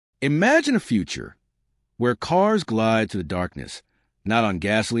Imagine a future where cars glide through the darkness, not on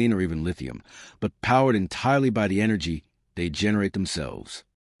gasoline or even lithium, but powered entirely by the energy they generate themselves.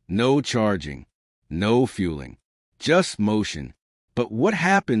 No charging, no fueling, just motion. But what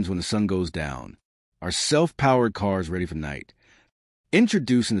happens when the sun goes down? Are self-powered cars ready for night?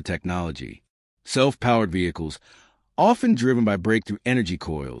 Introducing the technology. Self-powered vehicles, often driven by breakthrough energy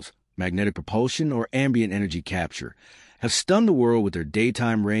coils, magnetic propulsion, or ambient energy capture, have stunned the world with their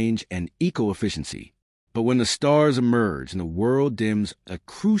daytime range and eco-efficiency. But when the stars emerge and the world dims, a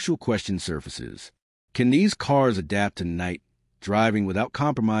crucial question surfaces. Can these cars adapt to night driving without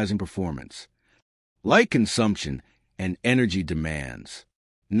compromising performance? Light consumption and energy demands.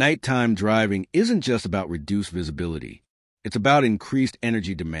 Nighttime driving isn't just about reduced visibility. It's about increased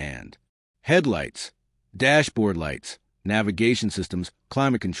energy demand. Headlights, dashboard lights, navigation systems,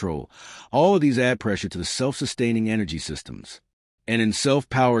 climate control, all of these add pressure to the self-sustaining energy systems. And in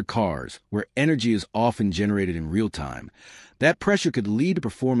self-powered cars, where energy is often generated in real time, that pressure could lead to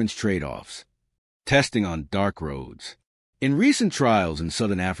performance trade-offs. Testing on dark roads. In recent trials in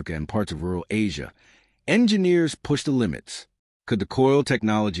southern Africa and parts of rural Asia, engineers pushed the limits. Could the coil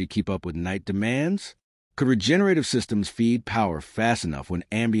technology keep up with night demands? Could regenerative systems feed power fast enough when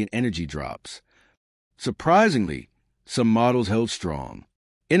ambient energy drops? Surprisingly, some models held strong.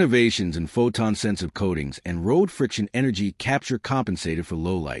 Innovations in photon-sensitive coatings and road friction energy capture compensated for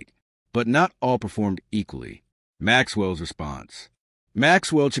low light, but not all performed equally. Maxwell's response.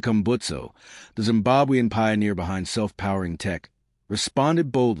 Maxwell Chikumbutso, the Zimbabwean pioneer behind self-powering tech,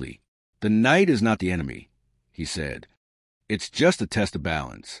 responded boldly. "The night is not the enemy," he said. "It's just a test of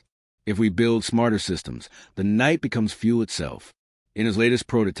balance. If we build smarter systems, the night becomes fuel itself." In his latest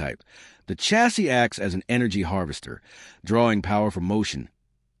prototype, the chassis acts as an energy harvester, drawing power from motion,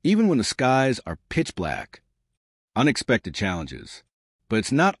 even when the skies are pitch black. Unexpected challenges. But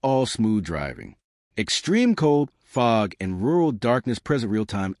it's not all smooth driving. Extreme cold, fog, and rural darkness present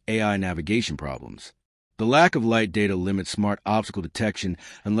real-time AI navigation problems. The lack of light data limits smart obstacle detection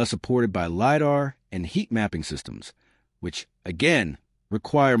unless supported by LiDAR and heat mapping systems, which, again,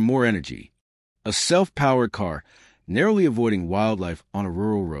 require more energy. A self-powered car, narrowly avoiding wildlife on a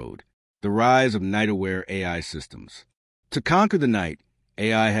rural road. The rise of night-aware AI systems. To conquer the night,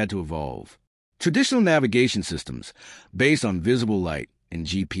 AI had to evolve. Traditional navigation systems, based on visible light and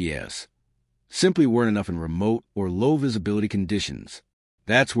GPS, simply weren't enough in remote or low-visibility conditions.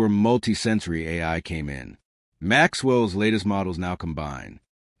 That's where multi-sensory AI came in. Maxwell's latest models now combine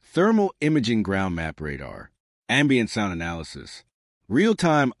thermal imaging ground map radar, ambient sound analysis,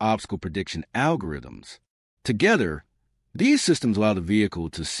 real-time obstacle prediction algorithms. Together, these systems allow the vehicle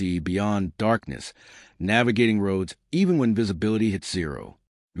to see beyond darkness, navigating roads even when visibility hits zero.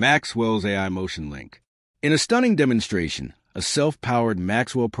 Maxwell's AI Motion Link. In a stunning demonstration, a self-powered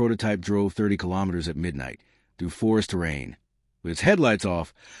Maxwell prototype drove 30 kilometers at midnight through forest terrain, with its headlights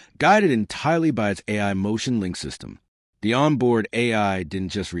off, guided entirely by its AI Motion Link system. The onboard AI didn't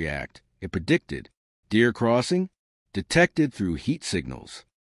just react, it predicted. Deer crossing? Detected through heat signals.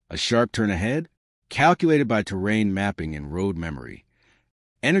 A sharp turn ahead? Calculated by terrain mapping and road memory.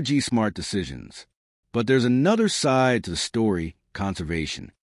 Energy-smart decisions. But there's another side to the story: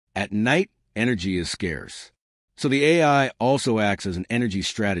 conservation. At night, energy is scarce. So the AI also acts as an energy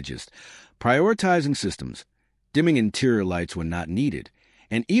strategist, prioritizing systems, dimming interior lights when not needed,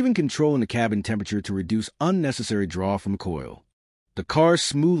 and even controlling the cabin temperature to reduce unnecessary draw from coil. The car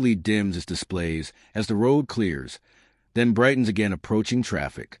smoothly dims its displays as the road clears, then brightens again approaching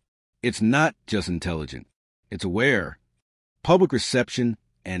traffic. It's not just intelligent, it's aware. Public reception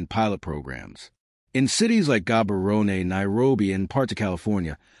and pilot programs. In cities like Gaborone, Nairobi, and parts of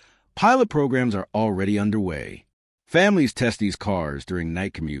California, pilot programs are already underway. Families test these cars during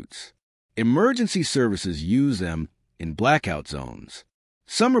night commutes. Emergency services use them in blackout zones.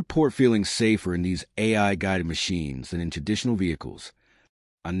 Some report feeling safer in these AI-guided machines than in traditional vehicles.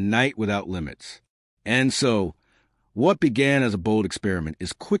 A night without limits. And so, what began as a bold experiment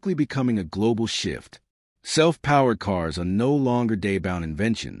is quickly becoming a global shift. Self-powered cars are no longer day-bound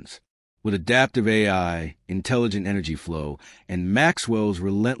inventions. With adaptive AI, intelligent energy flow, and Maxwell's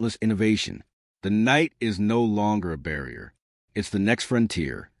relentless innovation, the night is no longer a barrier. It's the next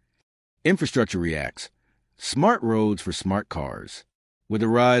frontier. Infrastructure reacts. Smart roads for smart cars. With the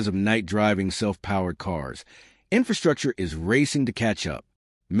rise of night-driving self-powered cars, infrastructure is racing to catch up.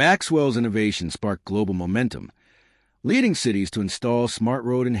 Maxwell's innovation sparked global momentum, leading cities to install smart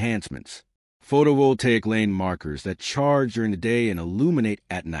road enhancements, photovoltaic lane markers that charge during the day and illuminate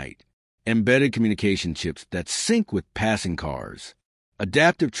at night, embedded communication chips that sync with passing cars,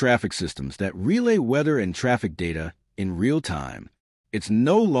 adaptive traffic systems that relay weather and traffic data in real time. It's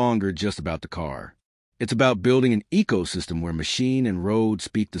no longer just about the car. It's about building an ecosystem where machine and road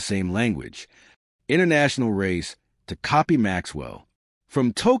speak the same language. International race to copy Maxwell.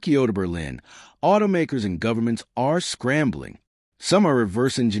 From Tokyo to Berlin, automakers and governments are scrambling. Some are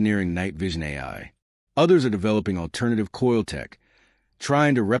reverse engineering night vision AI. Others are developing alternative coil tech,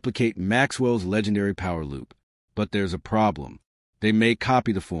 trying to replicate Maxwell's legendary power loop. But there's a problem. They may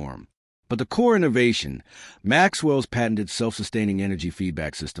copy the form, but the core innovation, Maxwell's patented self-sustaining energy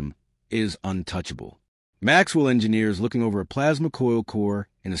feedback system, is untouchable. Maxwell engineers looking over a plasma coil core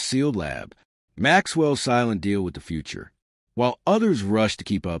in a sealed lab. Maxwell's silent deal with the future. While others rush to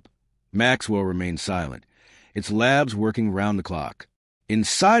keep up, Maxwell remains silent. Its labs working round the clock.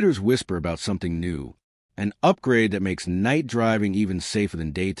 Insiders whisper about something new, an upgrade that makes night driving even safer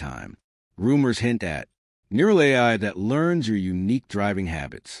than daytime. Rumors hint at neural AI that learns your unique driving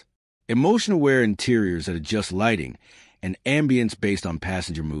habits, emotion-aware interiors that adjust lighting, and ambience based on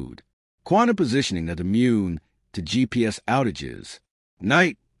passenger mood, quantum positioning that's immune to GPS outages.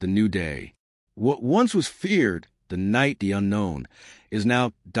 Night, the new day. What once was feared, the night, the unknown, is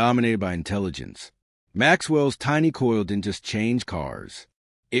now dominated by intelligence. Maxwell's tiny coil didn't just change cars.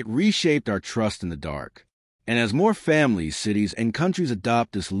 It reshaped our trust in the dark. And as more families, cities, and countries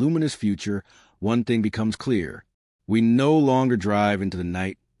adopt this luminous future, one thing becomes clear. We no longer drive into the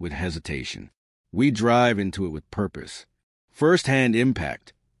night with hesitation. We drive into it with purpose. First-hand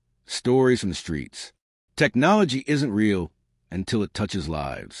impact. Stories from the streets. Technology isn't real until it touches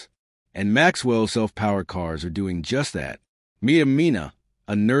lives. And Maxwell's self-powered cars are doing just that. Meet Amina,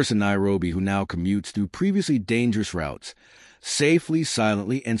 a nurse in Nairobi who now commutes through previously dangerous routes, safely,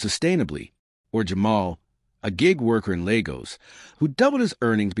 silently, and sustainably. Or Jamal, a gig worker in Lagos, who doubled his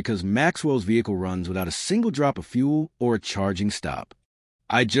earnings because Maxwell's vehicle runs without a single drop of fuel or a charging stop.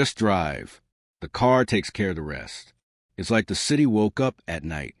 I just drive. The car takes care of the rest. It's like the city woke up at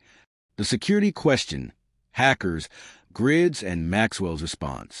night. The security question, hackers, grids, and Maxwell's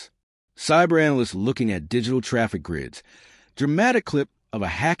response. Cyber analysts looking at digital traffic grids. Dramatic clip of a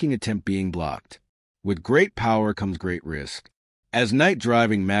hacking attempt being blocked. With great power comes great risk. As night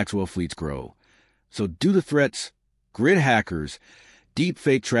driving Maxwell fleets grow, so do the threats, grid hackers,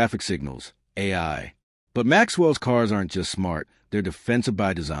 deep-fake traffic signals, AI. But Maxwell's cars aren't just smart, they're defensive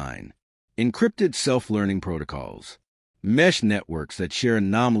by design. Encrypted self-learning protocols. Mesh networks that share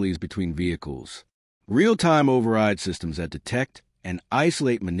anomalies between vehicles. Real-time override systems that detect and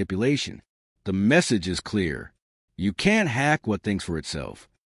isolate manipulation. The message is clear. You can't hack what thinks for itself.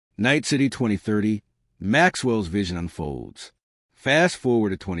 Night City 2030, Maxwell's vision unfolds. Fast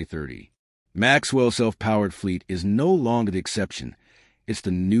forward to 2030. Maxwell's self-powered fleet is no longer the exception. It's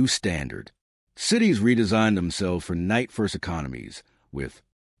the new standard. Cities redesign themselves for night-first economies with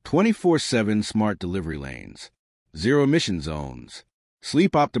 24/7 smart delivery lanes, zero-emission zones,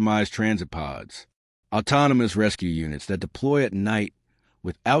 sleep-optimized transit pods, autonomous rescue units that deploy at night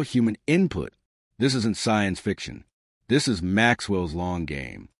without human input. This isn't science fiction. This is Maxwell's long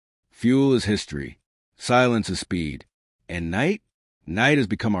game. Fuel is history. Silence is speed. And night? Night has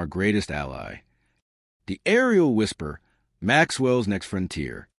become our greatest ally. The aerial whisper, Maxwell's next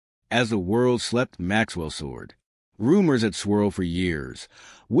frontier. As the world slept, Maxwell soared. Rumors had swirled for years.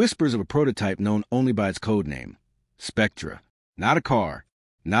 Whispers of a prototype known only by its code name. Spectra. Not a car.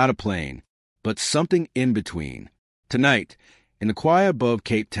 Not a plane. But something in between. Tonight, in the quiet above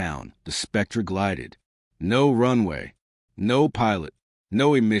Cape Town, the Spectra glided. No runway. No pilot.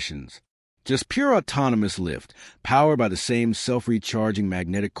 No emissions. Just pure autonomous lift, powered by the same self-recharging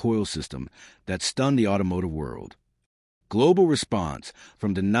magnetic coil system that stunned the automotive world. Global response,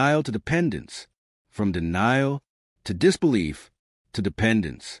 from denial to dependence. From denial to disbelief to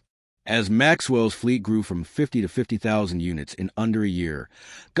dependence. As Maxwell's fleet grew from 50 to 50,000 units in under a year,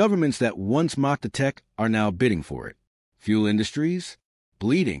 governments that once mocked the tech are now bidding for it. Fuel industries?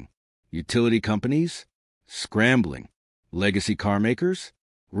 Bleeding. Utility companies? Scrambling. Legacy car makers?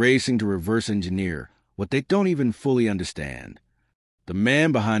 Racing to reverse engineer what they don't even fully understand. The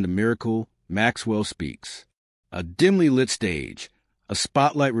man behind the miracle, Maxwell speaks. A dimly lit stage. A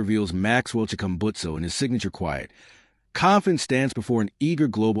spotlight reveals Maxwell Chikumbutso in his signature quiet. Confidence stands before an eager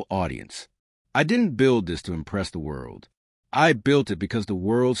global audience. I didn't build this to impress the world. I built it because the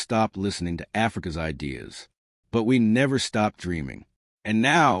world stopped listening to Africa's ideas. But we never stopped dreaming. And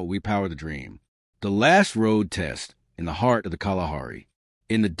now we power the dream. The last road test in the heart of the Kalahari.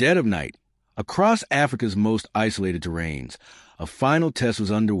 In the dead of night, across Africa's most isolated terrains, a final test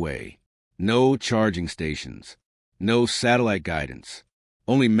was underway. No charging stations. No satellite guidance.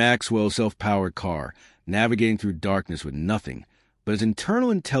 Only Maxwell's self-powered car, navigating through darkness with nothing but its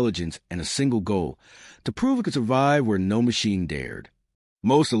internal intelligence and a single goal, to prove it could survive where no machine dared.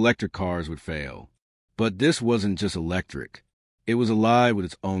 Most electric cars would fail. But this wasn't just electric. It was alive with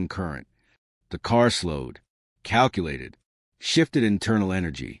its own current. The car slowed, calculated, shifted internal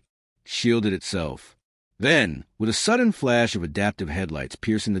energy, shielded itself. Then, with a sudden flash of adaptive headlights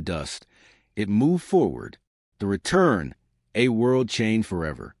piercing the dust, it moved forward. The return, a world changed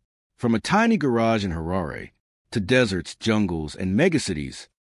forever. From a tiny garage in Harare to deserts, jungles, and megacities,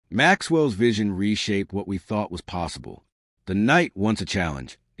 Maxwell's vision reshaped what we thought was possible. The night, once a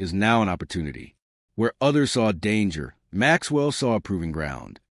challenge, is now an opportunity. Where others saw danger, Maxwell saw a proving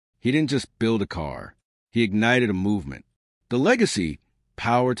ground. He didn't just build a car. He ignited a movement. The legacy,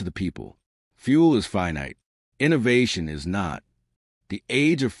 power to the people. Fuel is finite. Innovation is not. The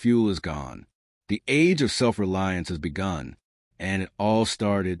age of fuel is gone. The age of self-reliance has begun. And it all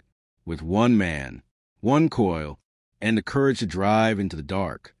started with one man, one coil, and the courage to drive into the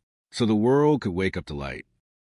dark so the world could wake up to light.